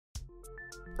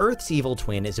Earth's evil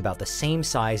twin is about the same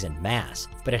size and mass,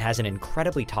 but it has an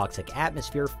incredibly toxic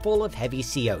atmosphere full of heavy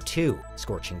CO2,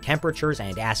 scorching temperatures,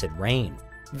 and acid rain.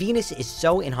 Venus is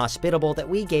so inhospitable that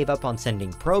we gave up on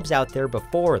sending probes out there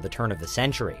before the turn of the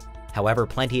century. However,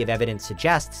 plenty of evidence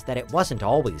suggests that it wasn't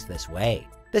always this way.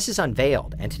 This is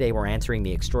Unveiled, and today we're answering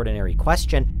the extraordinary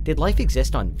question, did life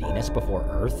exist on Venus before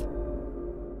Earth?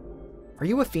 Are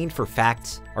you a fiend for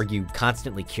facts? Are you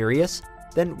constantly curious?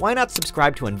 Then why not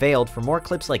subscribe to Unveiled for more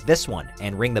clips like this one,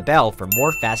 and ring the bell for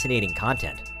more fascinating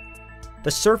content.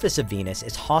 The surface of Venus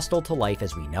is hostile to life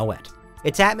as we know it.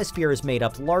 Its atmosphere is made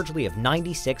up largely of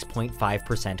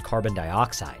 96.5% carbon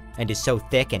dioxide, and is so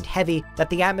thick and heavy that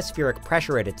the atmospheric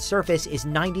pressure at its surface is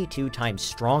 92 times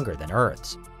stronger than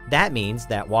Earth's. That means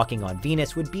that walking on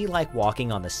Venus would be like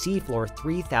walking on the seafloor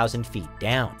 3,000 feet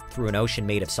down, through an ocean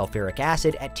made of sulfuric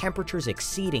acid at temperatures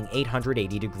exceeding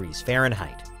 880 degrees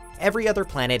Fahrenheit. Every other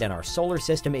planet in our solar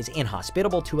system is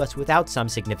inhospitable to us without some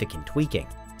significant tweaking.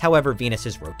 However,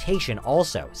 Venus's rotation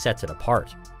also sets it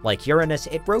apart. Like Uranus,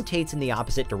 it rotates in the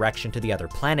opposite direction to the other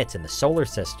planets in the solar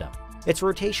system. Its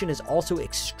rotation is also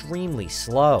extremely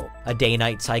slow. A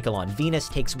day-night cycle on Venus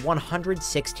takes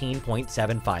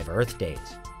 116.75 Earth days.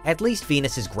 At least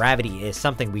Venus's gravity is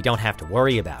something we don't have to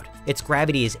worry about. Its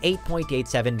gravity is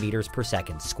 8.87 meters per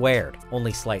second squared,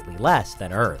 only slightly less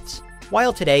than Earth's.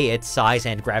 While today its size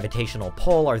and gravitational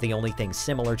pull are the only things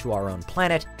similar to our own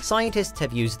planet, scientists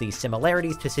have used these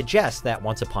similarities to suggest that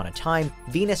once upon a time,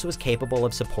 Venus was capable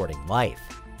of supporting life.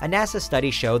 A NASA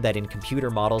study showed that in computer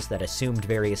models that assumed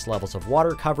various levels of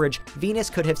water coverage, Venus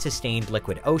could have sustained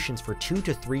liquid oceans for 2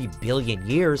 to 3 billion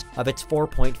years of its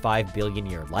 4.5 billion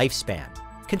year lifespan.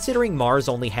 Considering Mars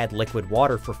only had liquid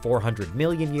water for 400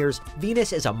 million years,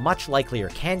 Venus is a much likelier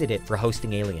candidate for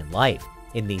hosting alien life.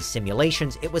 In these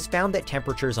simulations, it was found that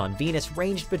temperatures on Venus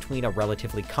ranged between a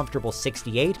relatively comfortable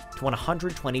 68 to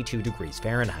 122 degrees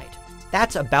Fahrenheit.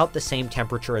 That's about the same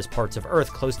temperature as parts of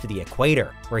Earth close to the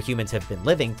equator, where humans have been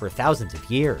living for thousands of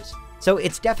years. So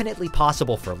it's definitely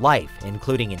possible for life,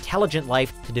 including intelligent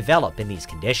life, to develop in these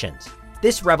conditions.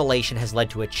 This revelation has led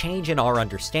to a change in our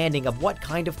understanding of what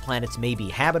kind of planets may be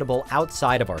habitable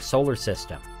outside of our solar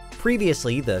system.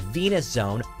 Previously, the Venus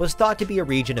zone was thought to be a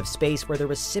region of space where there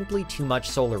was simply too much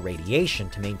solar radiation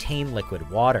to maintain liquid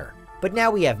water. But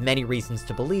now we have many reasons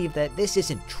to believe that this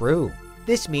isn't true.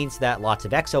 This means that lots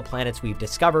of exoplanets we've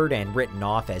discovered and written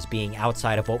off as being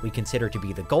outside of what we consider to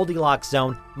be the Goldilocks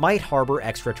zone might harbor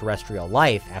extraterrestrial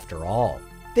life after all.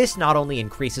 This not only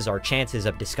increases our chances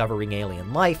of discovering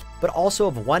alien life, but also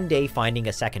of one day finding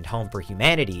a second home for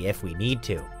humanity if we need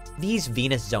to. These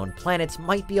Venus zone planets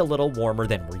might be a little warmer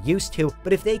than we're used to,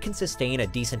 but if they can sustain a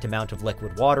decent amount of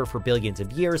liquid water for billions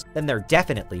of years, then they're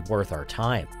definitely worth our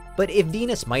time. But if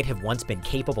Venus might have once been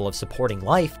capable of supporting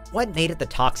life, what made it the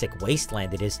toxic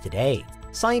wasteland it is today?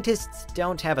 Scientists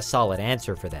don't have a solid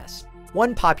answer for this.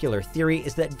 One popular theory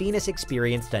is that Venus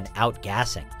experienced an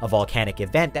outgassing, a volcanic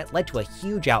event that led to a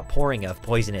huge outpouring of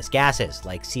poisonous gases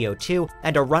like CO2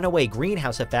 and a runaway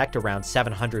greenhouse effect around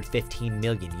 715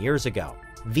 million years ago.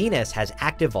 Venus has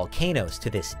active volcanoes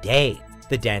to this day.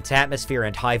 The dense atmosphere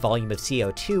and high volume of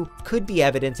CO2 could be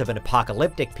evidence of an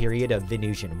apocalyptic period of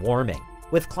Venusian warming.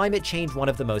 With climate change one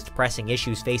of the most pressing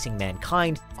issues facing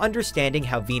mankind, understanding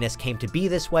how Venus came to be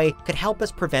this way could help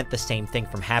us prevent the same thing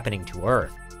from happening to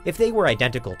Earth. If they were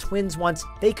identical twins once,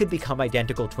 they could become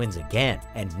identical twins again,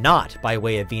 and not by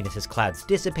way of Venus's clouds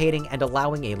dissipating and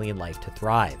allowing alien life to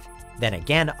thrive. Then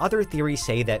again, other theories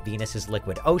say that Venus's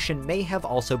liquid ocean may have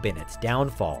also been its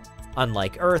downfall.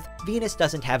 Unlike Earth, Venus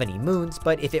doesn't have any moons,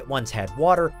 but if it once had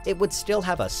water, it would still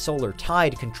have a solar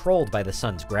tide controlled by the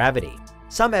sun's gravity.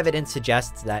 Some evidence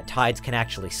suggests that tides can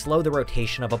actually slow the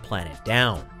rotation of a planet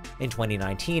down. In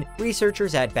 2019,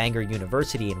 researchers at Bangor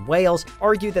University in Wales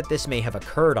argued that this may have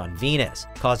occurred on Venus,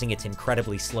 causing its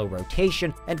incredibly slow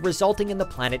rotation and resulting in the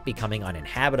planet becoming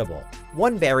uninhabitable.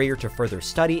 One barrier to further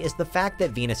study is the fact that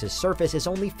Venus's surface is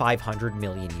only 500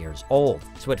 million years old,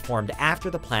 so it formed after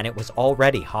the planet was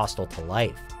already hostile to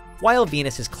life. While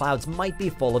Venus's clouds might be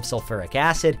full of sulfuric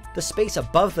acid, the space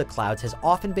above the clouds has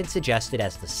often been suggested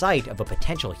as the site of a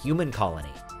potential human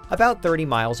colony. About 30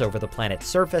 miles over the planet's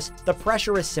surface, the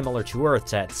pressure is similar to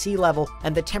Earth's at sea level,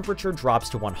 and the temperature drops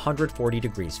to 140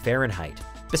 degrees Fahrenheit.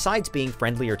 Besides being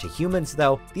friendlier to humans,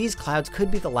 though, these clouds could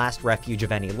be the last refuge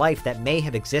of any life that may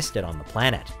have existed on the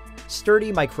planet.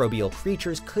 Sturdy microbial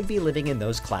creatures could be living in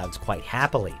those clouds quite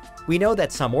happily. We know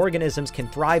that some organisms can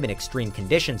thrive in extreme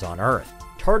conditions on Earth.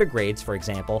 Tardigrades, for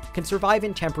example, can survive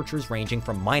in temperatures ranging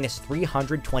from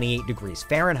 -328 degrees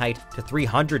Fahrenheit to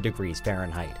 300 degrees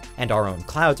Fahrenheit, and our own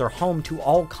clouds are home to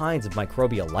all kinds of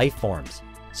microbial life forms.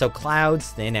 So clouds,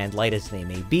 thin and light as they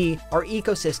may be, are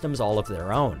ecosystems all of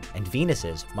their own, and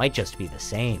Venus's might just be the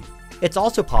same. It's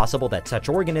also possible that such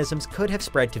organisms could have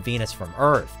spread to Venus from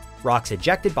Earth. Rocks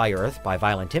ejected by Earth by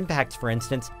violent impacts, for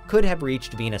instance, could have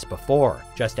reached Venus before,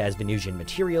 just as Venusian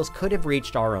materials could have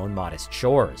reached our own modest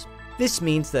shores. This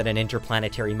means that an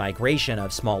interplanetary migration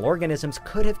of small organisms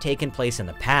could have taken place in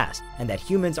the past, and that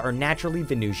humans are naturally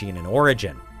Venusian in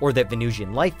origin, or that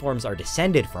Venusian life forms are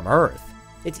descended from Earth.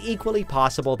 It's equally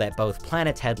possible that both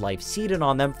planets had life seeded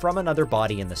on them from another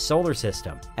body in the solar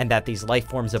system, and that these life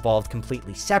forms evolved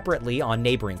completely separately on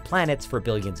neighboring planets for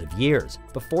billions of years,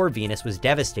 before Venus was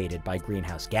devastated by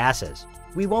greenhouse gases.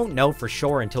 We won't know for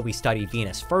sure until we study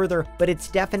Venus further, but it's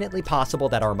definitely possible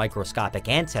that our microscopic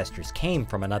ancestors came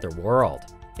from another world.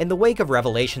 In the wake of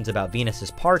revelations about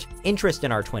Venus's part, interest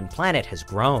in our twin planet has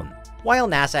grown. While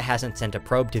NASA hasn't sent a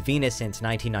probe to Venus since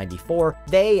 1994,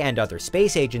 they and other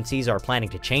space agencies are planning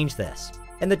to change this.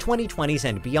 In the 2020s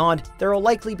and beyond, there will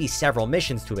likely be several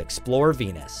missions to explore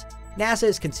Venus. NASA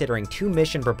is considering 2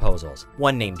 mission proposals,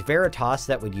 one named Veritas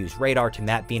that would use radar to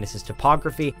map Venus's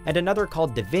topography, and another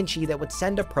called Da Vinci that would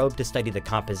send a probe to study the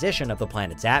composition of the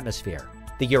planet's atmosphere.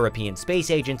 The European Space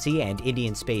Agency and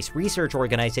Indian Space Research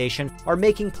Organization are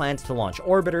making plans to launch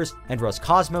orbiters, and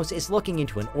Roscosmos is looking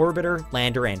into an orbiter,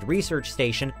 lander, and research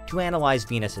station to analyze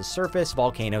Venus's surface,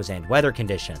 volcanoes, and weather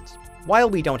conditions. While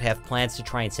we don't have plans to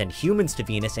try and send humans to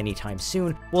Venus anytime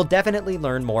soon, we'll definitely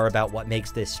learn more about what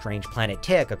makes this strange planet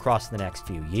tick across the next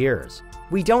few years.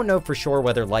 We don't know for sure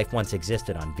whether life once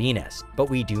existed on Venus, but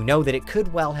we do know that it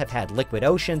could well have had liquid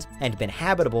oceans and been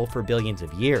habitable for billions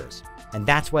of years. And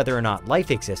that's whether or not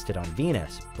life existed on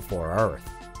Venus before Earth.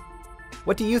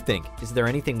 What do you think? Is there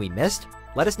anything we missed?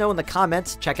 Let us know in the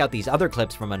comments, check out these other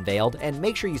clips from Unveiled, and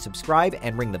make sure you subscribe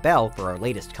and ring the bell for our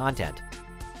latest content.